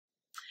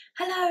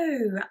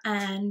Hello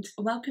and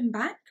welcome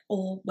back,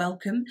 or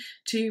welcome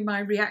to my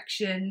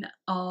reaction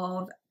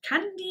of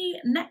Candy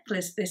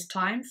Necklace, this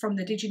time from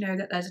the Did You Know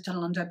That There's a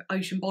Tunnel Under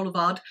Ocean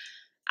Boulevard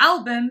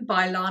album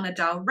by Lana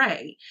Del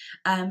Rey.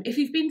 If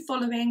you've been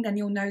following, then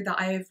you'll know that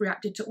I have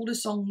reacted to all the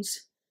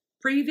songs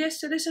previous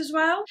to this as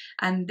well,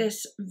 and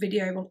this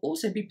video will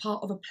also be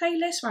part of a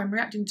playlist where I'm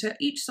reacting to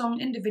each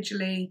song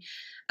individually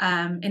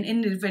in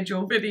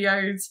individual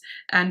videos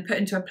and put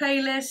into a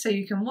playlist so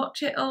you can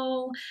watch it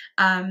all,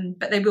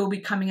 but they will be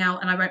coming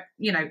out, and I won't,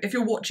 you know, if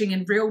you're watching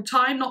in real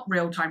time, not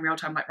real time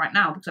like right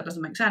now, because that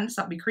doesn't make sense,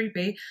 that'd be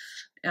creepy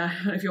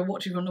if you're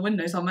watching from the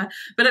window somewhere,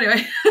 but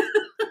anyway.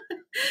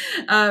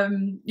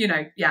 You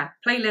know, yeah,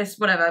 playlist,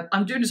 whatever.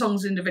 I'm doing the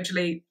songs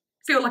individually.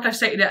 Feel like I've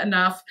stated it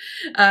enough.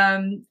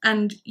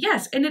 And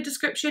yes, in the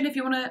description, if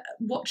you want to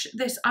watch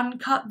this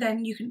uncut,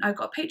 then you can, I've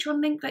got a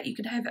Patreon link that you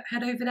can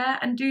head over there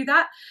and do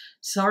that.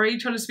 Sorry,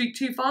 trying to speak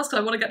too fast because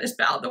I want to get this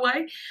bit out of the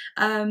way.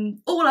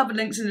 All other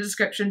links in the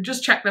description,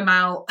 just check them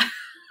out.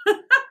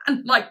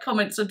 And like,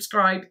 comment,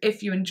 subscribe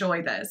if you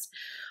enjoy this.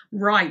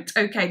 Right,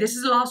 okay, this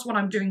is the last one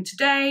I'm doing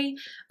today.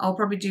 I'll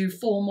probably do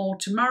 4 more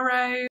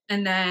tomorrow,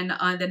 and then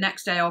the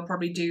next day I'll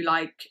probably do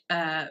like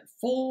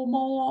 4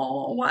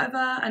 more or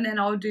whatever, and then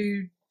I'll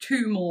do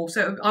 2 more.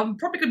 So I'm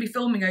probably gonna be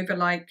filming over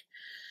like,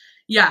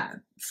 yeah,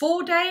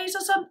 4 days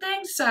or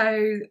something.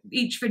 So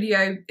each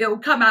video, it'll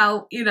come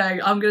out, you know,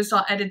 I'm going to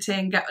start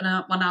editing, getting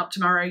one out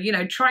tomorrow, you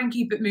know, try and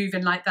keep it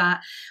moving like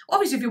that.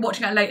 Obviously, if you're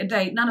watching at a later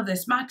date, none of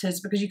this matters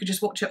because you could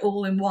just watch it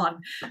all in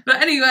one.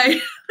 But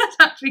anyway, let's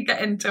actually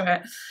get into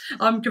it.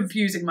 I'm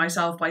confusing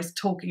myself by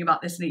talking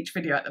about this in each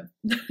video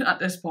at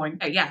this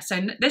point. Yeah,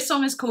 so this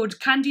song is called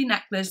Candy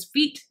Necklace,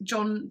 feat.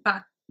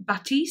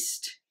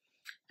 Batiste.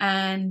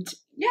 And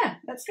yeah,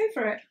 let's go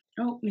for it.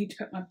 Oh, need to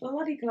put my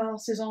bloody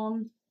glasses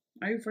on.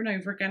 Over and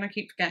over again, I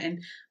keep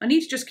forgetting. I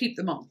need to just keep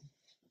them on.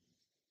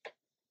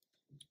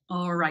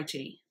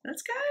 Alrighty,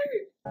 let's go.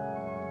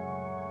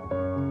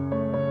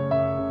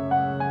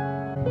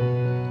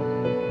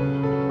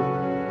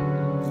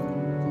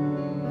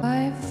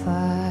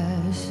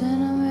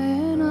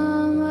 Cinnamon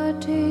on my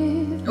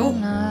teeth.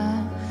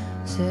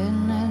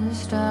 Sitting at the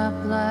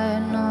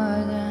stoplight,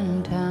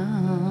 northern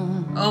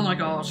town. Oh my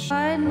gosh.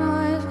 White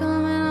noise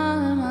coming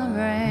on in my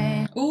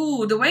brain.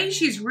 Ooh, the way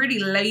she's really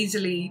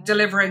lazily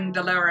delivering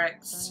the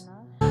lyrics.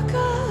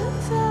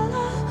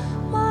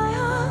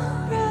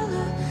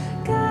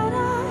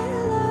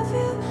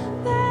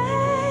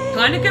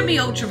 Kind of give me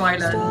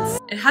Ultraviolet.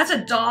 It has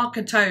a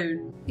darker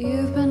tone.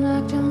 You've been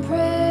acting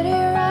pretty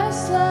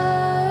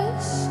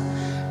restless,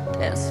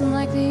 dancing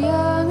like the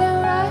young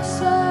and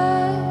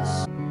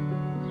restless.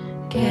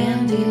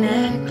 Candy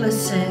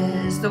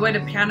necklaces. The way the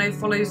piano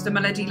follows the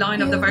melody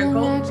line of the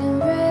vocal. Acting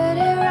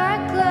pretty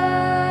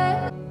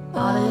reckless.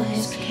 All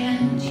his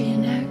candy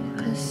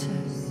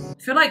necklaces. I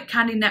feel like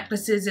candy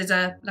necklaces is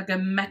like a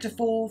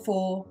metaphor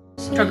for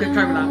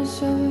Coca-Cola. I'll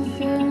say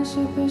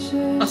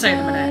it in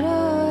a minute.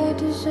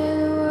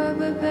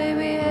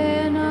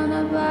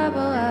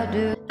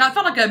 That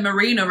felt like a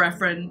Marina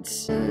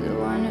reference.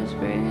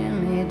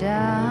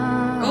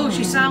 Oh,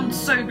 she sounds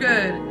so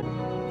good.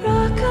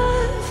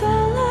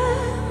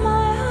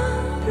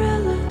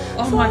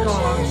 Oh my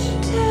gosh.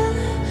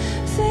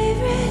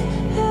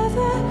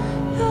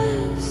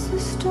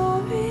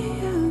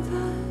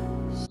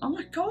 Oh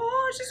my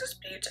gosh, this is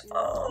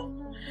beautiful.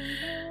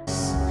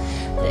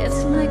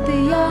 It's like the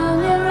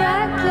young and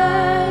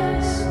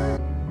reckless.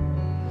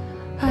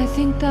 I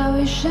think that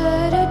we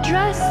should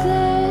address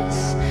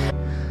this.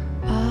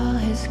 All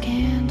his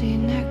candy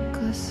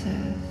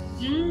necklaces.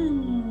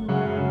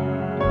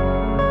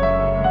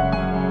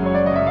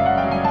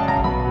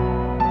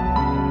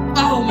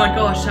 Oh my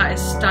gosh, that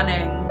is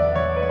stunning.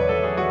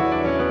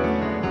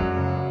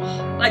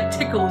 Like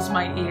tickles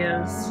my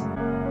ears.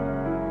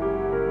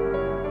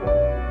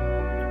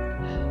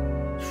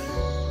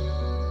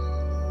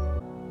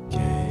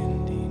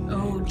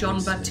 Oh, John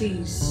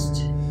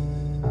Batiste.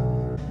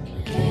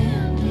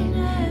 Candy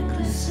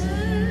necklaces.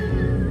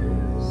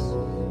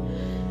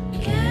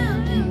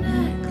 Candy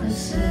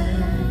necklaces.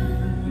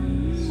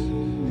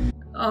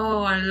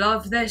 Oh, I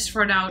love this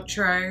for an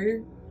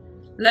outro.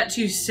 Lets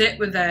you sit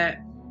with it.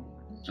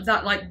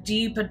 That like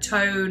deeper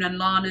tone and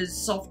Lana's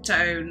soft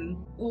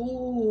tone.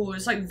 Oh,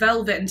 it's like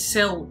velvet and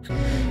silk.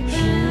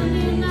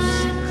 Candy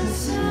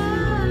necklaces.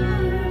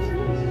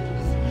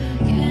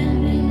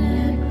 Candy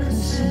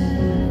necklaces.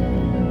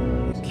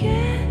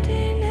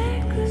 Candy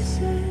necklaces.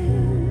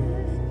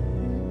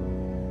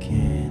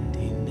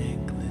 Candy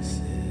necklaces.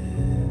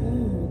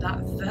 Oh,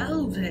 that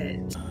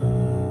velvet.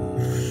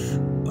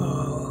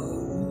 Oh.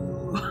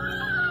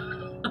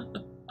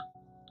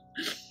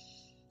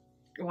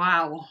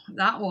 Wow,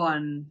 that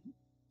one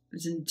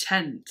is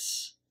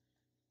intense.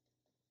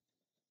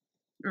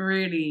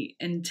 really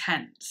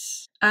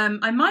intense.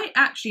 I might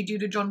actually do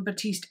the Jon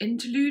Batiste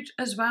interlude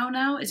as well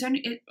now. I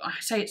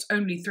say it's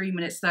only 3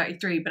 minutes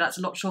 33, but that's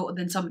a lot shorter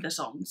than some of the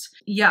songs.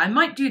 Yeah, I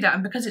might do that,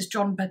 and because it's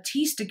Jon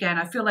Batiste again,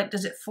 I feel like,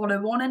 does it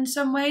follow on in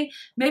some way?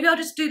 Maybe I'll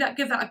just do that,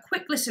 give that a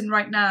quick listen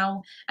right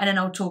now, and then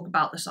I'll talk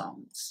about the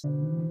songs.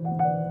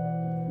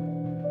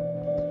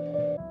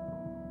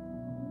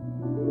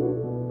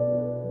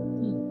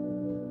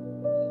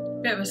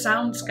 Bit of a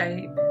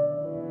soundscape.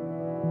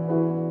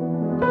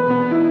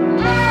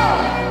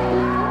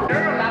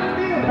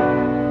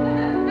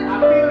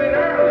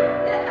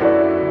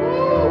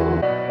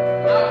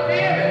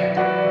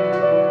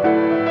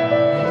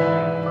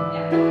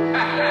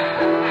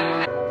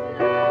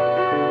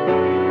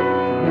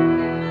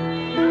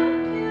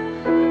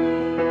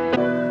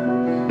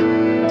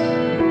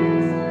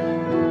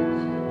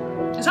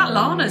 Is that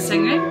LANA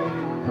singing?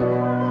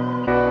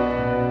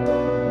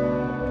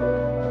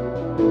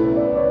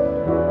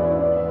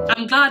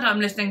 I'm glad I'm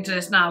listening to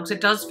this now because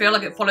it does feel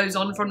like it follows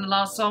on from the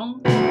last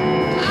song.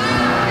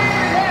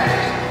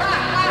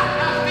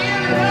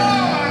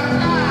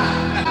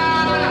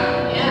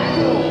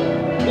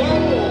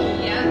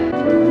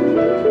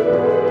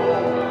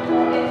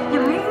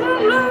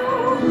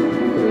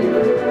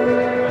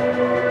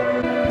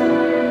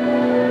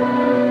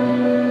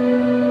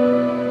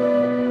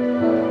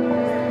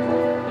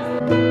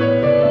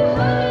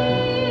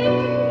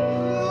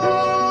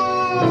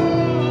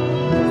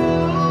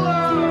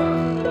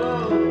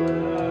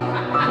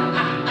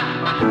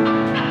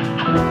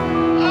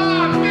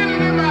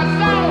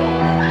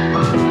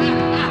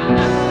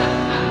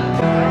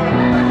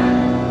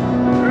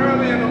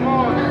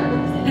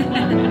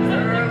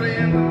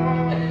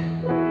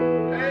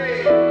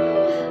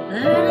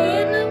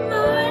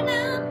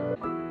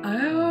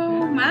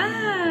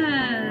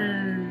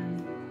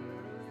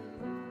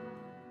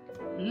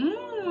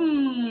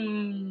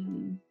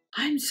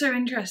 So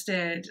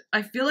interested.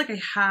 I feel like I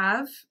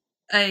have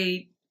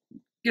a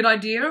good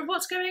idea of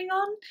what's going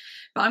on,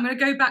 but I'm going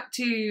to go back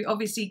to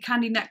obviously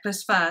Candy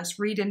Necklace first,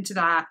 read into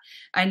that,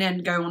 and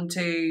then go on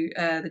to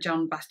the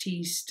Jon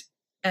Batiste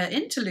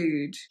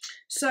interlude.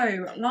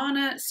 So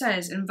LANA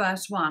says in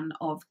verse 1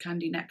 of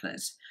Candy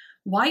Necklace,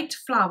 white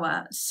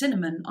flour,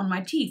 cinnamon on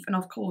my teeth. And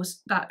of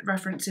course that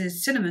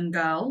references Cinnamon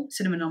Girl,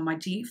 cinnamon on my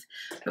teeth.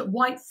 But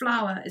white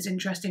flour is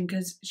interesting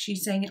because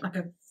she's saying it like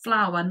a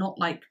flour, not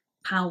like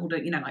powder,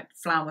 you know, like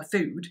flour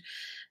food.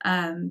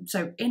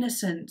 So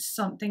innocence,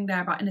 something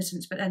there about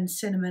innocence, but then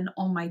cinnamon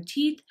on my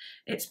teeth,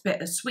 it's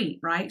bittersweet,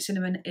 right?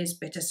 Cinnamon is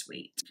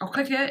bittersweet. I'll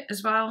click it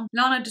as well.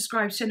 LANA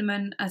describes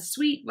cinnamon as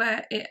sweet,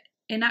 where it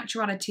in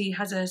actuality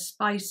has a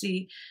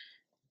spicy,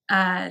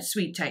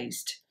 sweet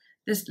taste.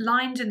 There's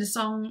lines in the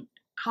song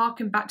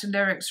harken back to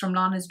lyrics from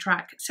LANA's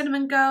track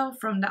Cinnamon Girl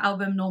from the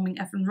album Norming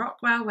Effin'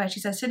 Rockwell, where she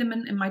says,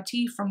 cinnamon in my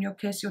teeth, from your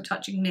kiss you're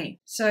touching me.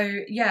 So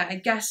yeah, I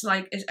guess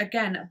like it's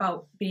again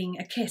about being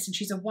a kiss, and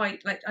she's a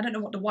white, like I don't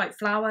know what the white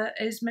flower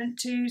is meant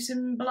to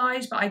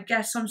symbolize, but I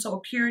guess some sort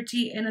of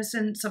purity,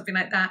 innocence, something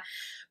like that.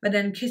 But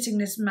then kissing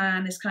this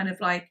man is kind of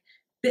like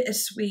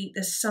bittersweet.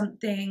 There's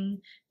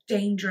something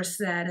dangerous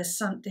there. There's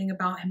something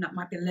about him that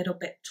might be a little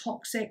bit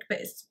toxic, but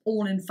it's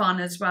all in fun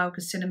as well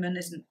because cinnamon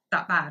isn't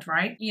that bad,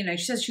 right? You know,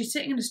 she says she's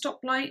sitting in a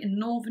stoplight in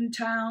Northern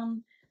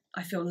Town.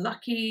 I feel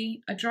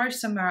lucky. I drive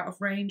somewhere out of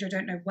range. I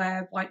don't know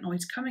where. White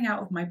noise coming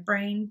out of my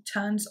brain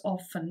turns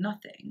off for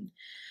nothing.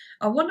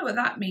 I wonder what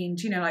that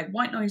means. You know, like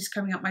white noise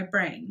coming out my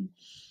brain.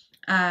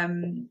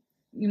 You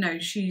know,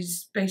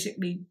 she's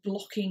basically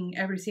blocking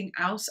everything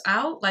else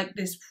out, like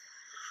this.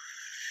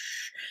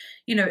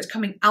 You know, it's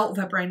coming out of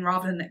her brain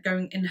rather than it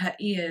going in her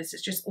ears.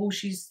 It's just all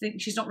she's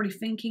not really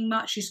thinking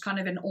much. She's kind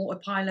of in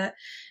autopilot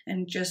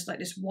and just like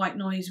this white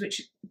noise,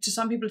 which to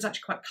some people is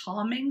actually quite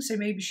calming. So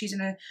maybe she's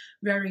in a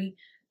very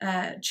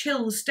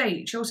chill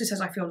state. She also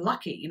says, I feel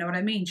lucky. You know what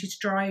I mean? She's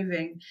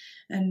driving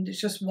and it's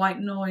just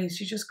white noise.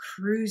 She's just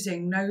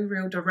cruising, no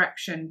real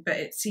direction, but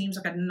it seems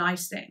like a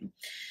nice thing.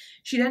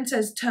 She then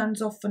says,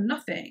 turns off for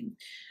nothing.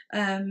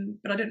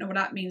 But I don't know what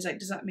that means. Like,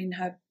 does that mean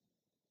her...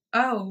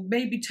 Oh,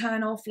 maybe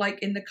turn off like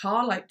in the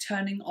car, like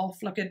turning off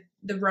like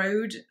the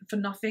road for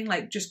nothing,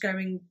 like just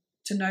going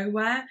to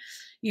nowhere.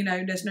 You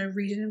know, there's no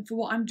reason for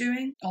what I'm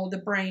doing. Or the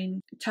brain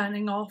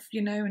turning off,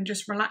 you know, and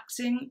just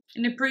relaxing.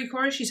 In the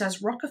pre-chorus, she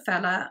says,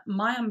 Rockefeller,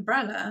 my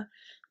umbrella,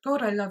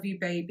 God, I love you,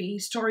 baby,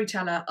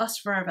 Storyteller, Us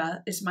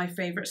Forever is my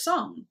favourite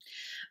song.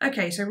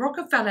 Okay, so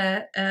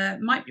Rockefeller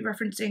might be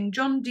referencing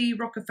John D.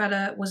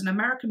 Rockefeller was an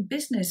American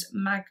business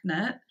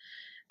magnate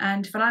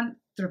and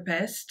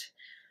philanthropist.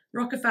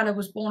 Rockefeller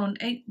was born on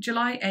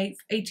July 8th,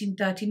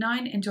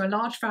 1839 into a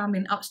large family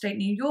in upstate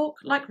New York.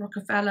 Like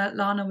Rockefeller,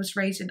 LANA was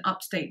raised in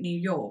upstate New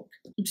York.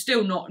 I'm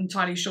still not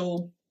entirely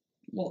sure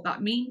what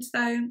that means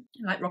though.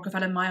 Like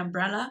Rockefeller, my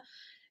umbrella.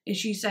 Is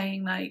she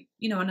saying like,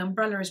 you know, an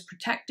umbrella is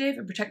protective,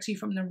 it protects you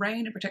from the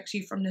rain, it protects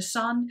you from the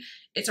sun.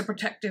 It's a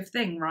protective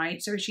thing,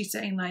 right? So is she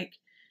saying like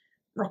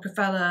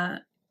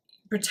Rockefeller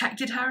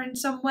protected her in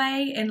some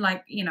way, in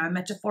like, you know, a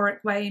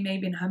metaphoric way,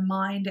 maybe in her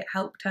mind it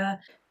helped her?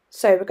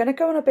 So we're going to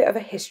go on a bit of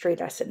a history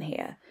lesson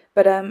here.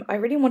 But I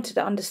really wanted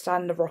to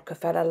understand the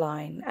Rockefeller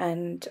line,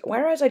 and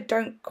whereas I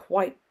don't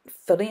quite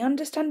fully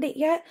understand it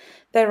yet,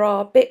 there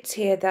are bits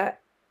here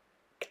that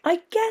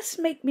I guess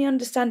make me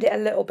understand it a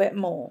little bit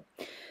more.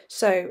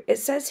 So it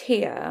says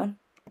here,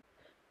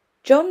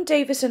 John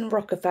Davison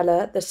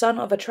Rockefeller, the son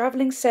of a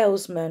traveling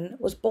salesman,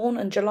 was born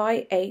on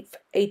July 8th,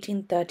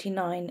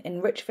 1839,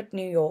 in Richford,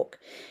 New York.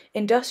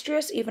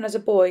 Industrious even as a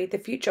boy, the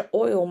future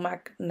oil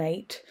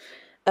magnate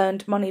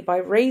earned money by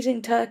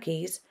raising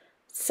turkeys,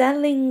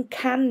 selling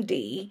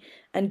candy,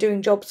 and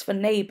doing jobs for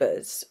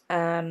neighbours.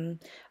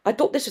 I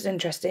thought this was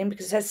interesting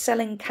because it says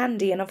selling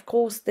candy, and of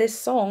course, this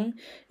song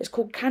is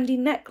called Candy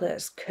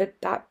Necklace. Could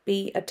that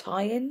be a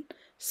tie in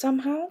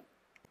somehow?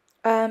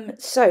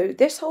 So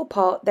this whole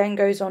part then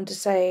goes on to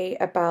say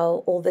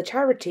about all the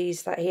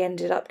charities that he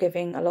ended up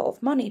giving a lot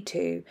of money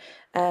to.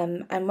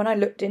 And when I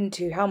looked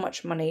into how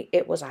much money,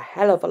 it was a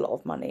hell of a lot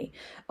of money,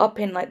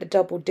 up in like the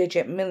double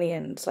digit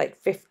millions, like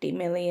 50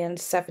 million,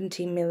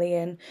 70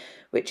 million,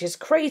 which is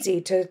crazy,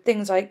 to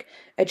things like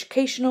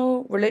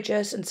educational,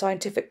 religious, and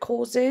scientific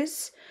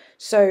causes.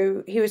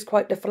 So he was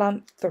quite the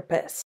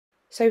philanthropist.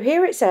 So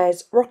here it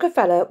says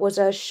Rockefeller was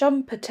a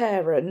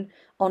Schumpeterian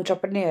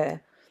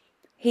entrepreneur.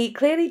 He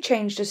clearly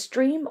changed the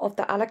stream of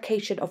the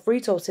allocation of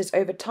resources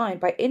over time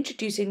by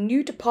introducing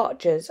new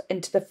departures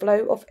into the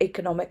flow of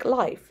economic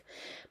life.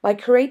 By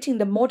creating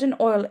the modern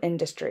oil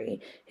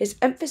industry, his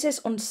emphasis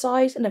on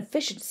size and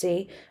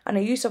efficiency and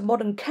the use of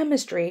modern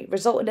chemistry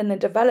resulted in the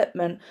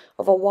development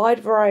of a wide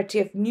variety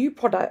of new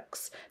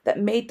products that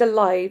made the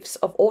lives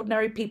of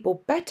ordinary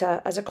people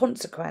better as a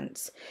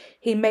consequence.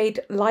 He made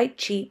light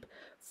cheap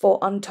for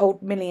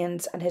untold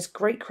millions, and his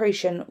great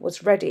creation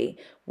was ready,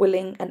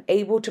 willing, and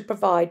able to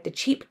provide the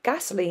cheap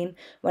gasoline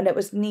when it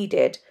was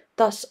needed,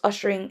 thus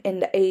ushering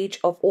in the age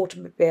of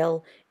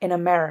automobile in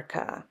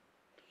America.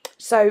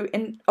 So,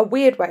 in a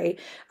weird way,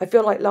 I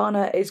feel like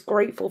Lana is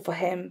grateful for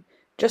him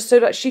just so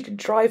that she could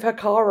drive her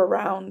car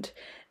around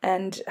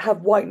and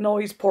have white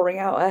noise pouring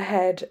out her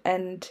head,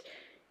 and,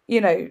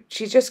 you know,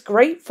 she's just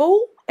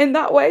grateful in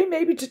that way,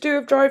 maybe to do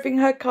with driving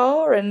her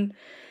car and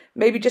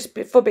maybe just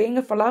for being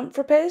a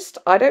philanthropist.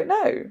 I don't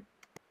know.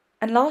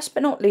 And last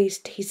but not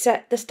least, he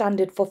set the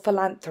standard for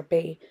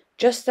philanthropy.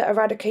 Just the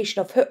eradication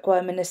of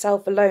hookworm in the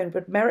South alone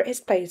would merit his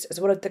place as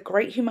one of the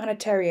great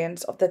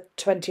humanitarians of the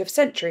 20th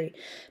century.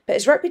 But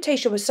his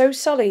reputation was so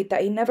sullied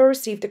that he never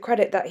received the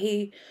credit that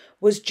he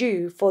was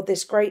due for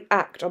this great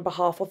act on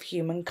behalf of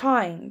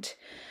humankind.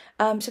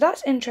 So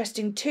that's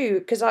interesting too,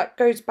 because that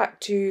goes back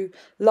to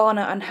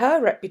Lana and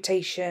her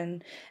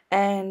reputation,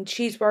 and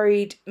she's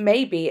worried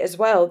maybe as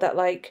well that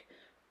like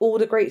all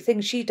the great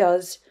things she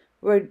does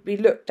won't be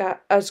looked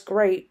at as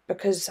great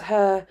because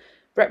her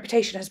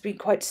reputation has been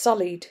quite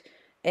sullied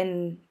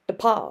in the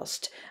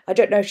past. I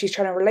don't know if she's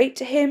trying to relate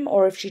to him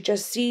or if she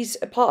just sees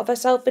a part of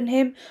herself in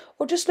him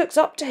or just looks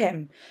up to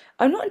him.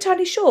 I'm not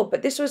entirely sure,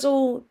 but this was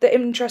all the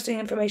interesting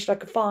information I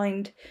could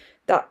find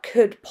that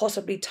could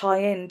possibly tie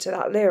into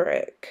that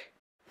lyric.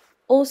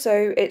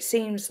 Also, it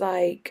seems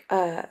like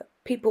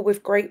people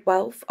with great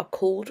wealth are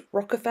called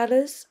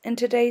Rockefellers in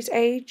today's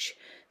age,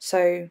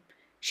 so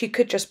she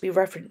could just be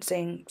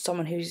referencing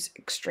someone who's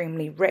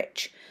extremely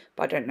rich,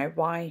 but I don't know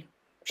why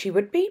she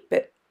would be,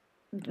 but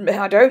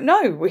I don't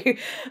know.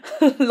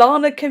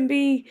 Lana can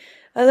be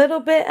a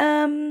little bit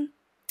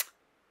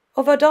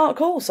of a dark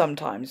horse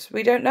sometimes.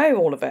 We don't know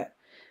all of it.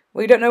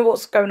 We don't know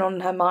what's going on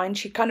in her mind.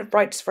 She kind of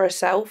writes for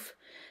herself,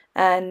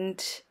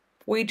 and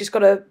we just got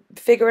to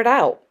figure it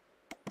out.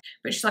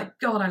 But she's like,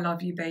 God, I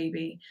love you,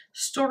 baby.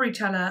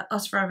 Storyteller,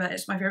 Us Forever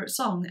is my favourite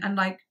song. And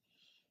like,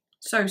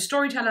 so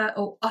Storyteller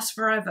or Us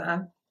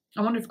Forever,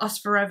 I wonder if Us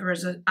Forever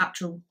is an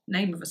actual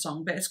name of a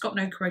song, but it's got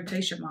no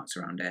quotation marks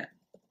around it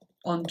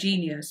on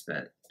Genius,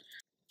 but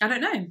I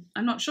don't know.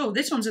 I'm not sure.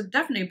 This one's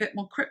definitely a bit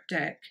more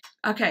cryptic.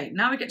 Okay,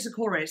 now we get to the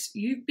chorus.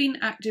 You've been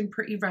acting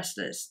pretty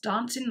restless,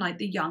 dancing like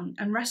the young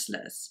and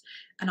restless,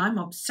 and I'm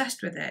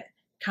obsessed with it.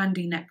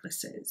 Candy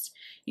necklaces.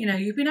 You know,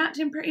 you've been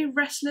acting pretty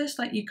restless,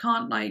 like you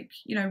can't, like,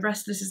 you know,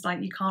 restless is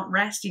like you can't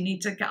rest, you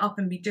need to get up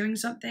and be doing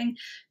something.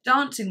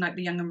 Dancing like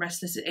the young and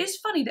restless. It is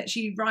funny that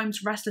she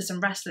rhymes restless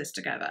and restless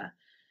together.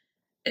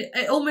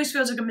 It almost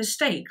feels like a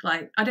mistake,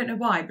 like, I don't know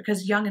why,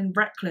 because young and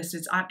reckless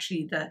is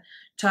actually the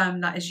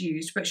term that is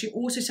used, but she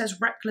also says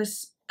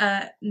reckless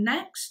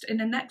next, in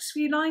the next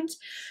few lines,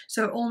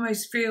 so it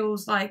almost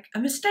feels like a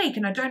mistake,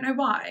 and I don't know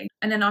why.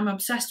 And then I'm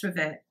obsessed with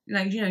it,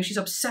 you know, she's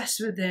obsessed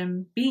with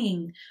him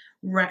being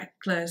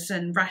reckless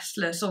and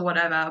restless or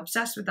whatever,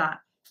 obsessed with that.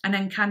 And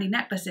then candy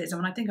necklaces, and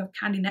when I think of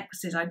candy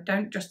necklaces, I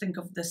don't just think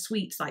of the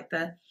sweets, like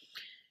the,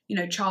 you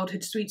know,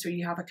 childhood sweets where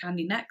you have a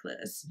candy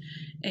necklace.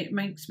 It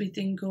makes me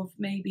think of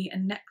maybe a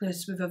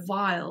necklace with a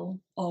vial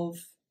of,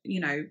 you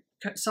know,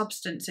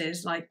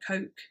 substances like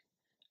Coke,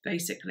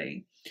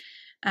 basically.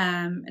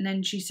 And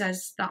then she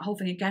says that whole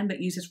thing again,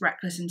 but uses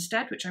reckless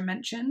instead, which I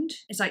mentioned.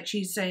 It's like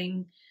she's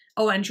saying,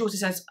 oh, and she also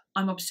says,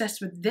 I'm obsessed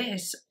with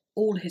this,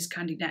 all his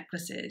candy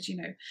necklaces, you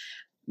know.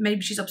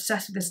 Maybe she's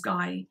obsessed with this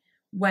guy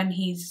when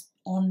he's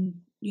on,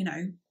 you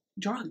know,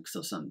 drugs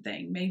or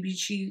something. Maybe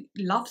she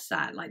loves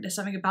that. Like there's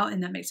something about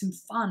him that makes him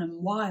fun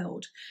and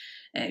wild.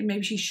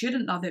 Maybe she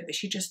shouldn't love it, but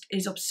she just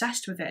is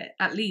obsessed with it.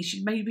 At least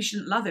maybe she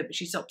shouldn't love it, but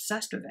she's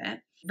obsessed with it.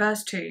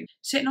 Verse 2,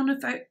 sitting on a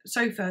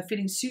sofa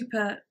feeling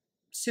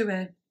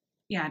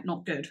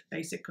not good,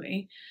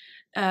 basically.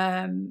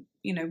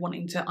 You know,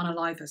 wanting to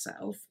unalive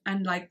herself.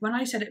 And like when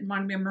I said it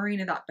reminded me of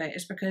Marina, that bit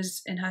is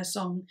because in her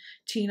song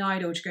Teen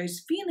Idol she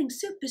goes feeling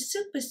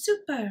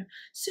super,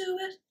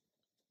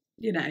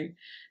 you know,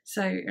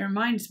 so it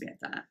reminds me of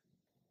that.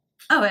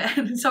 Oh,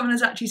 and someone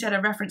has actually said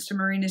a reference to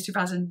Marina's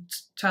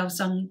 2012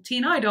 song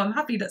Teen Idol. I'm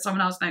happy that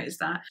someone else noticed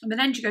that. But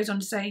then she goes on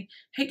to say,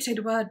 hate to say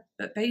the word,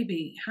 but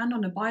baby, hand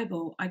on the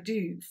Bible, I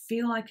do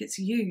feel like it's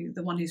you,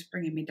 the one who's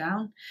bringing me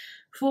down.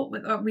 Thought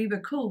we were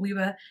cool. We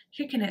were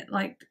kicking it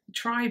like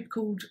Tribe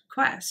Called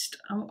Quest.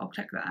 I'll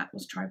click that.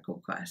 What's Tribe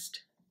Called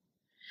Quest?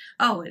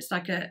 Oh, it's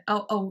like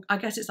I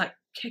guess it's like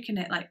kicking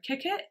it, like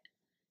kick it?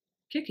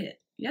 Kick it.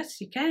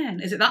 Yes, you can.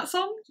 Is it that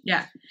song?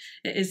 Yeah,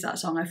 it is that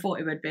song. I thought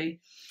it would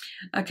be.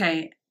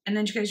 Okay, and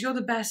then she goes, you're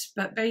the best,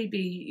 but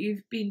baby,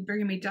 you've been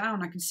bringing me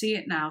down. I can see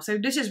it now. So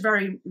this is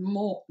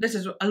this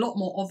is a lot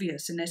more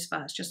obvious in this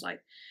verse. Just like,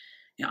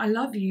 you know, I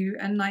love you,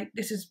 and like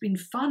this has been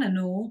fun and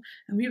all,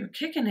 and we were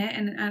kicking it,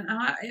 and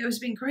it has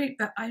been great.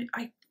 But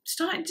I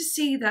started to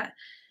see that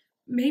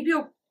maybe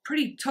you're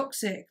pretty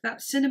toxic.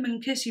 That cinnamon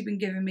kiss you've been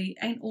giving me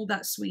ain't all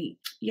that sweet.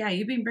 Yeah,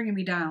 you've been bringing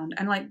me down.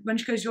 And like when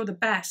she goes, you're the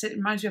best, it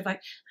reminds me of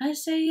like, I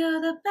say you're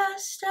the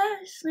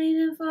bestest,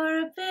 waiting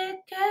for a big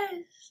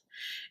kiss.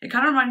 It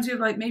kind of reminds me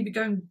of like maybe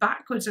going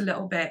backwards a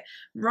little bit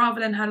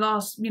rather than her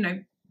last, you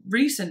know,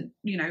 recent,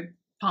 you know,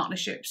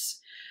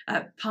 partnerships,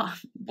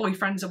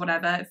 boyfriends or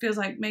whatever. It feels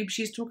like maybe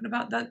she's talking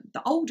about the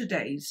older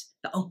days,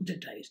 the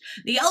olden days.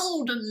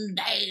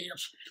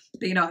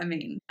 But you know what I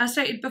mean. As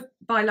stated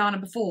by Lana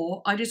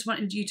before, I just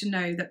wanted you to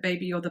know that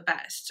baby, you're the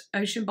best.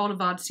 Ocean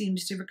Boulevard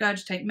seems to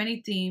regurgitate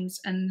many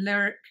themes and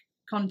lyric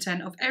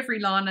content of every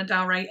Lana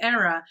Del Rey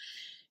era,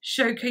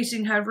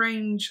 showcasing her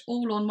range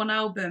all on one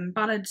album.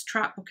 Ballads,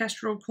 trap,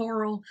 orchestral,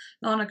 choral.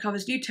 Lana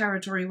covers new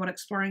territory while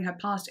exploring her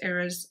past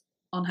eras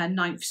on her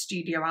 9th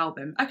studio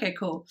album. Okay,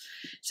 cool.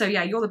 So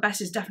yeah, You're the Best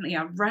is definitely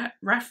a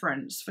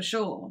reference for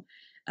sure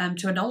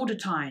to an older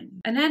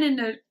time. And then in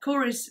the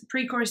chorus,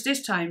 pre-chorus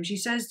this time, she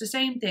says the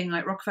same thing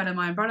like Rockefeller,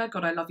 my umbrella,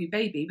 God, I love you,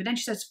 baby. But then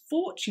she says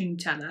fortune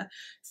teller,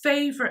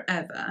 favourite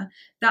ever,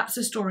 that's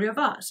the story of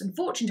us. And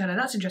fortune teller,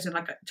 that's interesting,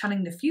 like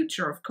telling the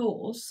future, of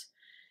course.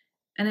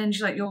 And then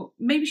she's like,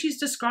 maybe she's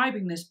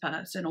describing this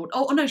person, or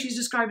oh no, she's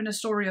describing a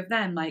story of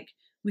them. Like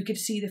we could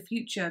see the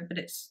future, but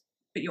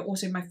you're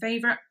also my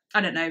favourite. I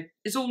don't know.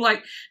 It's all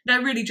like,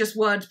 they're really just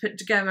words put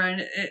together,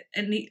 and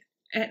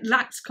it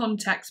lacks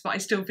context, but I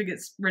still think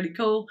it's really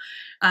cool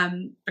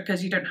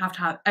because you don't have to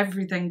have,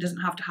 everything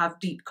doesn't have to have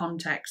deep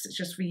context. It's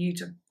just for you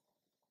to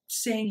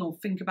sing or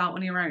think about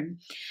on your own.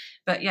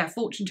 But yeah,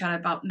 fortune teller,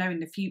 about knowing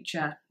the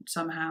future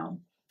somehow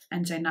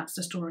and saying that's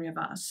the story of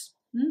us.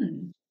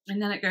 And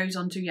then it goes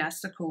on to,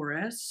 yes, the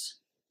chorus.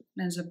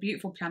 There's a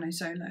beautiful piano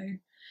solo.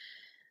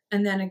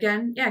 And then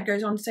again, yeah, it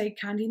goes on to say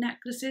candy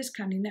necklaces,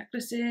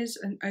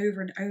 and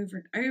over and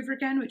over and over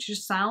again, which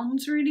just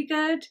sounds really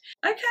good.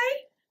 Okay,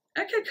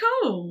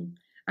 cool.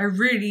 I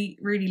really,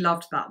 really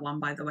loved that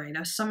one, by the way.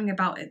 There was something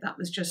about it that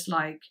was just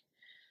like,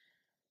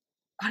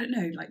 I don't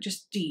know, like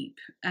just deep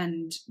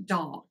and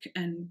dark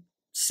and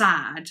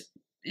sad.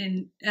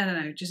 I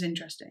don't know, just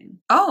interesting.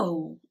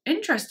 Oh,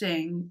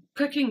 interesting.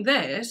 Clicking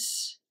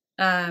this,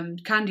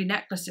 candy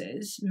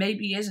necklaces,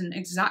 maybe isn't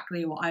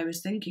exactly what I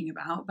was thinking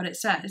about, but it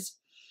says,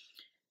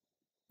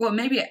 well,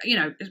 maybe, you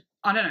know,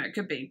 I don't know, it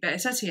could be, but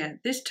it says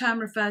here, this term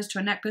refers to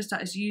a necklace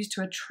that is used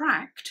to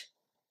attract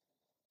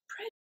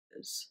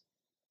predators.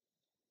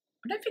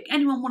 I don't think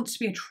anyone wants to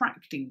be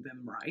attracting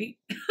them, right?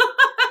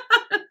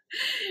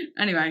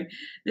 Anyway,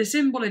 the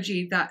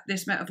symbology that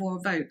this metaphor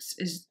evokes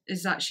is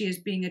that she is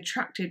being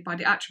attracted by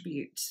the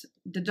attributes,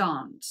 the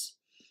dance.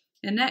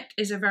 The neck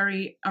is a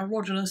very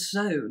erogenous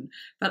zone,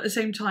 but at the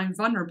same time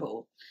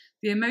vulnerable.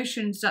 The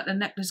emotions that the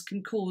necklace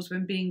can cause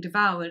when being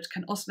devoured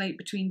can oscillate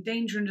between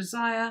danger and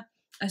desire,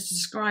 as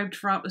described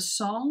throughout the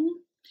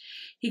song.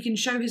 He can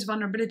show his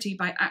vulnerability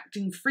by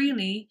acting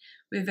freely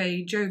with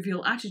a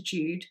jovial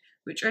attitude,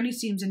 which only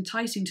seems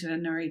enticing to the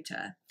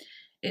narrator.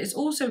 It is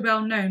also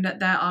well known that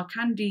there are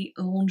candy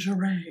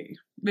lingerie,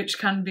 which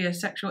can be a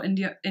sexual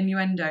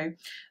innuendo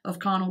of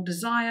carnal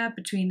desire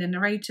between the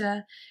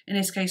narrator, in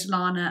this case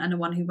Lana, and the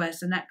one who wears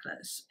the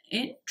necklace.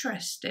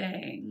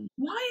 Interesting.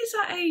 Why is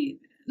that a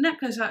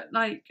necklace that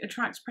like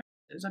attracts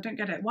predators? I don't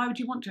get it. Why would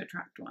you want to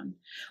attract one?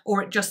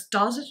 Or it just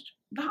does?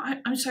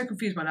 I'm so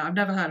confused by that. I've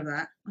never heard of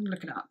that. I'm gonna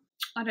look it up.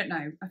 I don't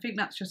know. I think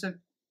that's just a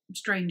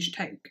strange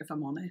take, if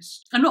I'm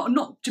honest. And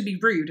not to be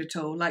rude at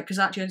all, like, because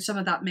actually some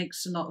of that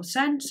makes a lot of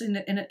sense in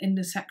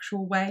the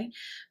sexual way.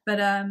 But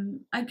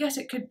I guess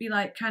it could be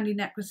like candy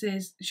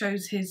necklaces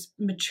shows his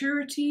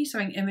maturity,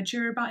 something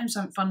immature about him,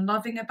 something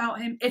fun-loving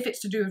about him. If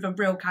it's to do with a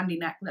real candy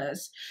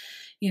necklace,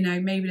 you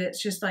know, maybe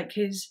it's just like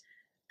his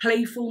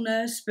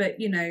playfulness, but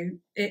you know,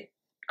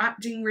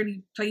 acting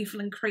really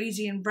playful and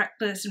crazy and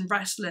reckless and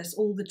restless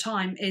all the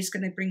time is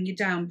going to bring you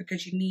down,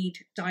 because you need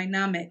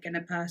dynamic in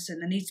a person.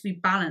 There needs to be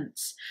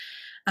balance.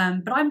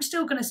 But I'm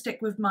still going to stick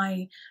with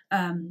my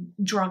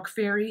drug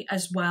theory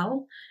as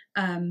well,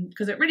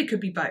 because it really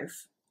could be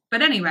both.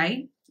 But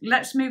anyway,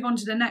 let's move on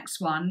to the next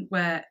one,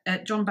 where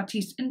John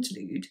Batiste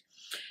Interlude.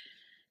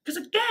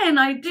 Because again,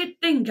 I did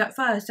think at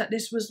first that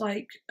this was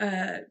like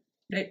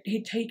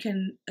he'd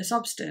taken a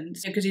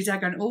substance, because he's there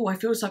going, oh, I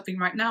feel something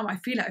right now. I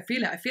feel it. I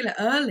feel it. I feel it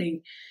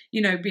early.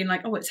 You know, being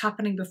like, oh, it's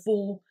happening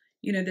before,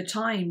 you know, the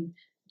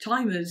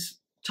timer's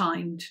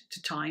timed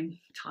to time.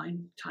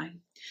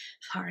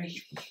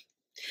 Sorry.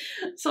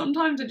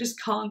 Sometimes I just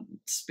can't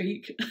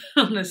speak,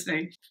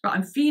 honestly. But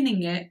I'm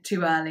feeling it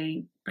too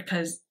early,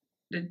 because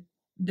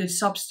the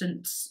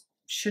substance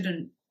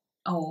shouldn't,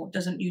 or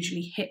doesn't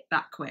usually hit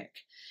that quick.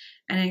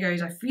 And he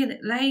goes, I feel it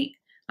late,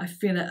 I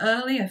feel it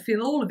early, I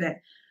feel all of it.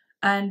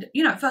 And,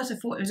 you know, at first I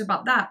thought it was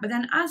about that. But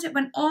then as it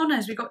went on,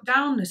 as we got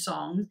down the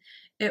song,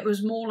 it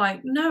was more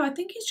like, no, I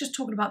think he's just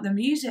talking about the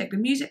music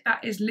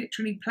that is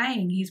literally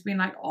playing. He's been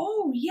like,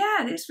 oh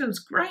yeah, this feels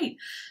great.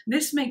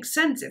 This makes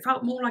sense. It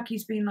felt more like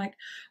he's been like,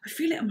 I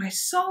feel it in my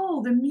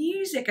soul, the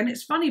music. And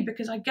it's funny,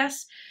 because I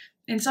guess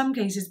in some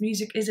cases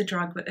music is a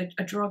drug, but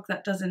a drug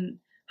that doesn't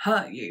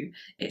hurt you.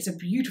 It's a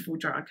beautiful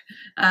drug.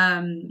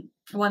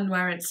 One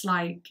where it's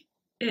like,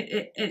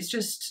 it's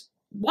just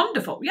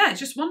wonderful. Yeah, it's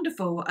just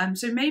wonderful.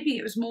 So maybe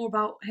it was more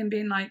about him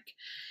being like,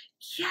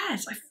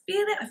 yes, I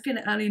feel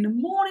it early in the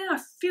morning. I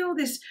feel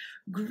this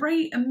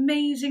great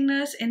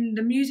amazingness in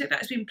the music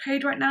that is being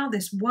played right now.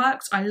 This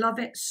works. I love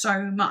it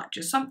so much.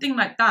 It's something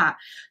like that.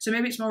 So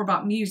maybe it's more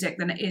about music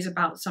than it is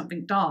about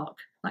something dark,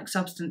 like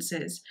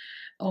substances,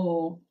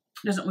 or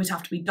it doesn't always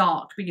have to be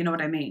dark, but you know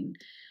what I mean.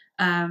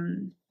 I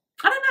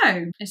don't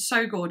know. It's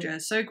so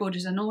gorgeous, so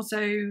gorgeous. And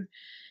also,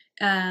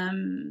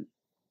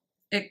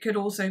 it could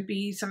also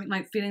be something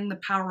like feeling the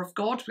power of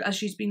God, as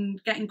she's been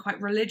getting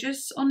quite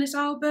religious on this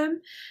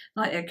album.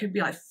 Like it could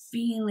be like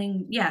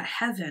feeling, yeah,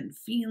 heaven,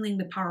 feeling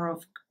the power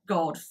of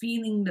God,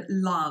 feeling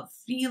love,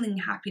 feeling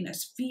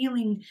happiness,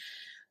 feeling,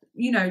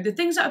 you know, the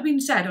things that have been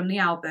said on the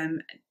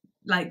album,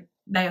 like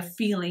they are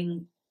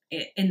feeling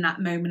it in that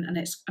moment, and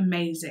it's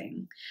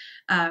amazing.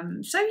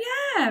 So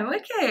yeah,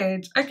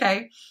 wicked.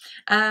 Okay.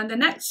 The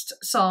next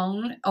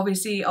song,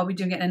 obviously I'll be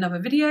doing it in another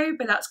video,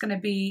 but that's going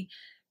to be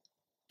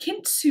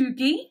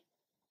Kintsugi.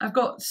 I've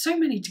got so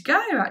many to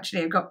go,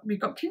 actually. We've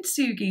got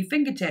Kintsugi,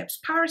 Fingertips,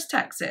 Paris,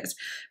 Texas,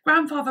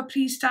 Grandfather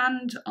Please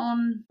Stand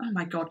on, oh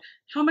my god,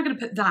 how am I going to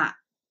put that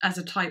as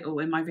a title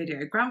in my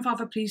video?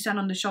 Grandfather Please Stand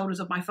on the Shoulders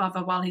of My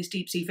Father While He's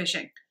Deep Sea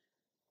Fishing.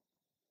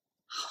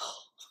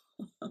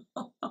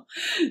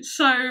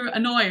 So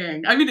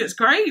annoying. I mean, it's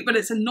great, but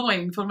it's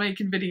annoying for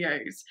making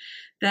videos.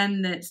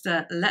 Then it's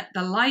the Let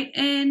the Light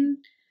In.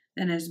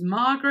 Then there's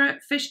Margaret,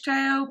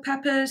 Fishtail,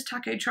 Peppers,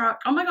 Taco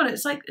Truck. Oh my god,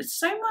 it's like, it's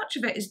so much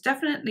of it is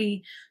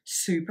definitely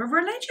super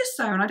religious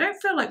though. And I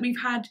don't feel like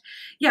we've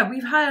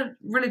had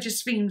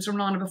religious themes from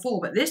Lana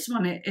before, but this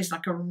one is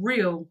like a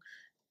real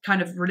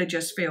kind of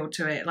religious feel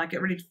to it. Like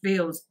it really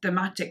feels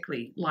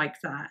thematically like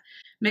that,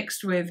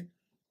 mixed with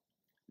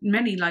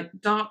many like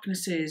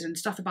darknesses and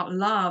stuff about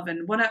love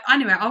and whatever.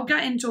 Anyway, I'll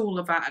get into all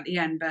of that at the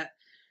end, but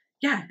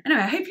yeah,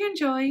 anyway, I hope you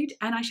enjoyed,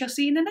 and I shall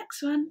see you in the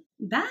next one.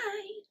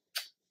 Bye.